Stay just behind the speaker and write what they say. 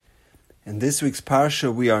In this week's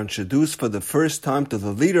parsha, we are introduced for the first time to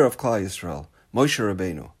the leader of Klal Yisrael, Moshe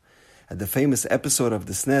Rabbeinu. At the famous episode of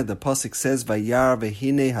the Sneh, the pasuk says, "Vayar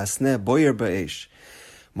vehine hasneh boyer ba'esh."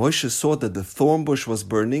 Moshe saw that the thorn bush was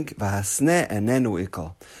burning, v'hasneh enenu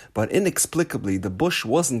ikal, but inexplicably the bush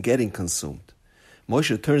wasn't getting consumed.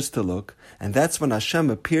 Moshe turns to look, and that's when Hashem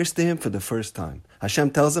appears to him for the first time.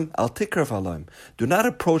 Hashem tells him, "Al tikrav haloim, do not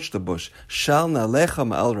approach the bush. Shal nalecha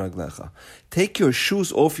ma'al raglecha. Take your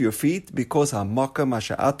shoes off your feet, because ha'makam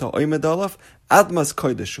masha'ata oimed alav admas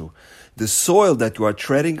koideshu. The soil that you are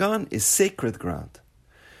treading on is sacred ground."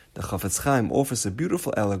 The Chafetz Chaim offers a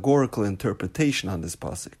beautiful allegorical interpretation on this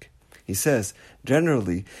pasuk. He says,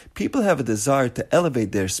 generally, people have a desire to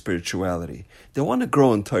elevate their spirituality. They want to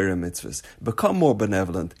grow in Torah mitzvahs, become more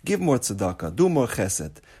benevolent, give more tzedakah, do more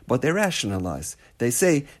chesed. But they rationalize. They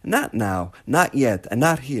say, not now, not yet, and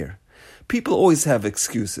not here. People always have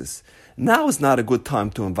excuses. Now is not a good time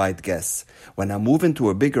to invite guests. When I move into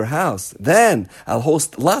a bigger house, then I'll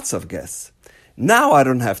host lots of guests. Now I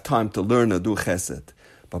don't have time to learn or do chesed.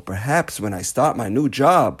 But perhaps when I start my new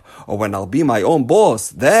job, or when I'll be my own boss,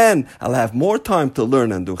 then I'll have more time to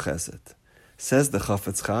learn and do chesed. Says the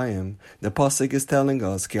Chafetz Chaim, the pasuk is telling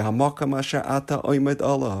us, Ki hamakam asher ata oimed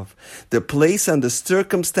alav, the place and the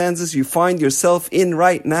circumstances you find yourself in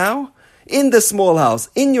right now, in the small house,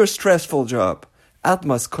 in your stressful job,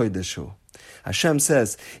 admas koideshu. Hashem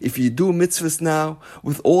says, if you do mitzvahs now,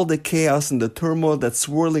 with all the chaos and the turmoil that's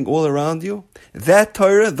swirling all around you, that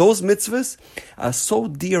Torah, those mitzvahs, are so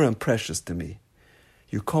dear and precious to me.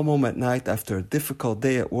 You come home at night after a difficult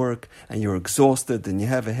day at work, and you're exhausted and you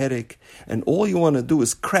have a headache, and all you want to do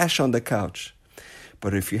is crash on the couch.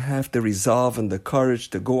 But if you have the resolve and the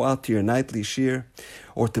courage to go out to your nightly shir,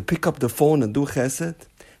 or to pick up the phone and do chesed,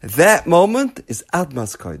 that moment is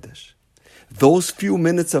admas kodesh. Those few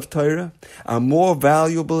minutes of Torah are more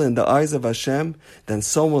valuable in the eyes of Hashem than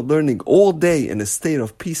someone learning all day in a state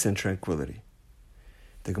of peace and tranquility.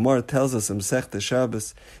 The Gemara tells us in Masechta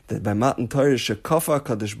Shabbos that by Matan Torah shekafa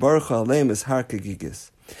HaKadosh Baruch Hu aleim es har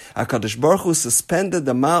kegigis. HaKadosh Baruch Hu suspended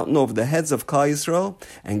the mountain over the heads of Klal Yisrael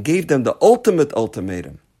and gave them the ultimate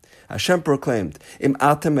ultimatum. Hashem proclaimed, Im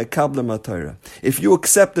atem mekablem HaTorah. If you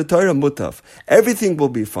accept the Torah mutav, everything will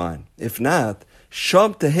be fine. If not,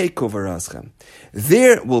 Sham teheiku v'raschem.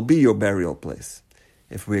 There will be your burial place.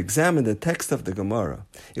 If we examine the text of the Gemara,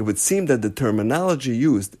 it would seem that the terminology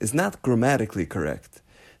used is not grammatically correct.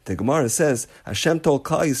 The Gemara says, Hashem told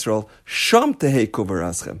Klal Yisrael, Sham teheiku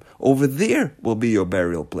v'raschem. Over there will be your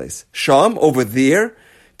burial place. Sham, over there?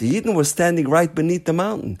 The Yidden were standing right beneath the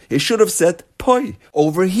mountain. It should have said, Poi,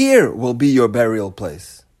 over here will be your burial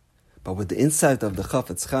place. But with the insight of the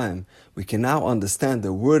Chafetz Chaim, we can now understand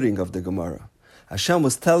the wording of the Gemara. Hashem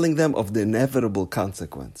was telling them of the inevitable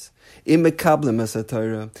consequence. If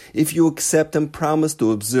you accept and promise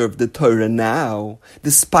to observe the Torah now,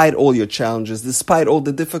 despite all your challenges, despite all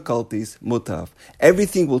the difficulties, mutav,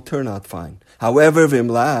 everything will turn out fine. However,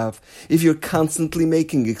 v'imlav, if you're constantly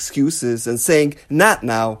making excuses and saying, not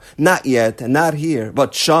now, not yet, and not here,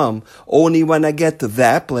 but sham, only when I get to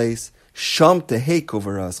that place, Sham teheiku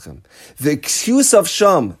v'raschem. The excuse of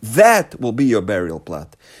Sham, that will be your burial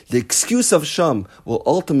plot. The excuse of Sham will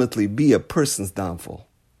ultimately be a person's downfall.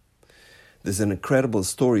 There's an incredible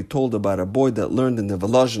story told about a boy that learned in the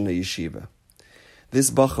Volozhina yeshiva. This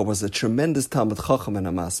bacha was a tremendous Talmid Chacham and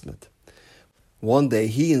a masmid. One day,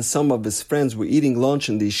 he and some of his friends were eating lunch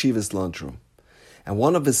in the yeshiva's lunchroom. And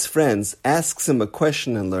one of his friends asks him a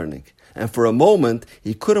question in learning. And for a moment,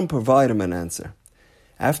 he couldn't provide him an answer.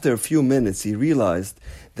 After a few minutes, he realized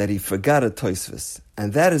that he forgot a Tosfos,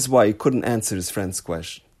 and that is why he couldn't answer his friend's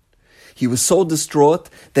question. He was so distraught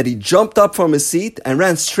that he jumped up from his seat and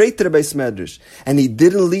ran straight to the Beis Medrash, and he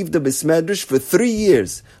didn't leave the Beis Medrash for 3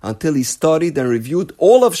 years until he studied and reviewed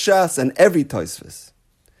all of Shas and every Tosfos.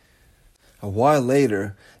 A while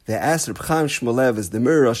later, they asked Reb Chaim Shmulevitz, the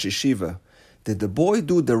Mir Rosh Yeshiva, did the boy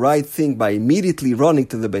do the right thing by immediately running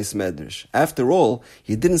to the Beis Medrash? After all,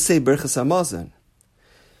 he didn't say Birchas Hamazon.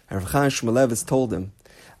 Reb Chaim Shmulevitz told him,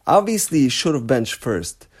 obviously he should have benched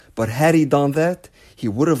first, but had he done that, he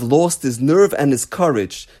would have lost his nerve and his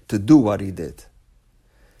courage to do what he did.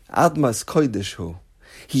 Admas kodesh hu.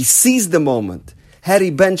 He seized the moment. Had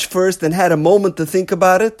he benched first and had a moment to think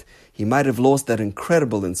about it, he might have lost that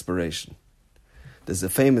incredible inspiration. There's a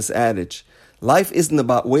famous adage, life isn't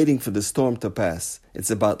about waiting for the storm to pass.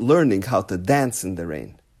 It's about learning how to dance in the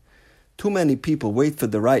rain. Too many people wait for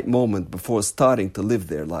the right moment before starting to live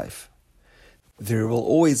their life. There will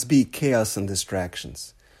always be chaos and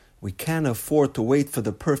distractions. We can't afford to wait for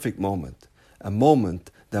the perfect moment, a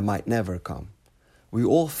moment that might never come. We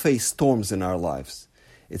all face storms in our lives.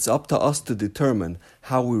 It's up to us to determine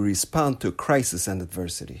how we respond to crisis and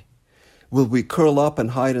adversity. Will we curl up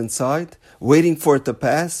and hide inside, waiting for it to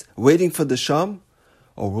pass, waiting for the Sham?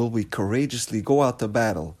 Or will we courageously go out to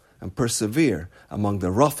battle and persevere among the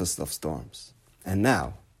roughest of storms? And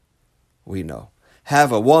now, we know.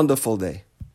 Have a wonderful day.